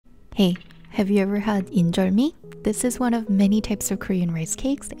Hey, have you ever had Injeolmi? This is one of many types of Korean rice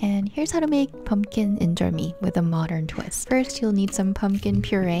cakes, and here's how to make pumpkin injeolmi with a modern twist. First, you'll need some pumpkin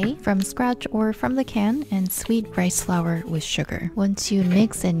puree from scratch or from the can, and sweet rice flour with sugar. Once you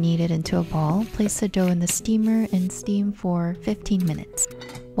mix and knead it into a ball, place the dough in the steamer and steam for 15 minutes.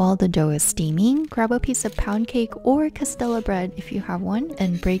 While the dough is steaming, grab a piece of pound cake or castella bread if you have one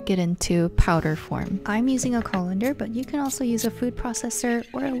and break it into powder form. I'm using a colander, but you can also use a food processor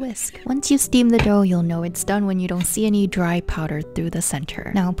or a whisk. Once you steam the dough, you'll know it's done when you don't see any dry powder through the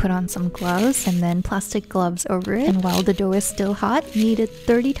center. Now put on some gloves and then plastic gloves over it, and while the dough is still hot, knead it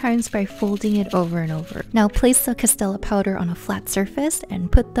 30 times by folding it over and over. Now place the castella powder on a flat surface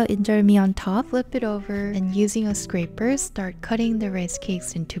and put the injeolmi on top, flip it over, and using a scraper, start cutting the rice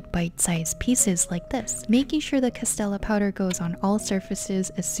cakes into bite-sized pieces like this, making sure the castella powder goes on all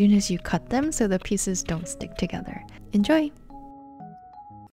surfaces as soon as you cut them so the pieces don't stick together. Enjoy!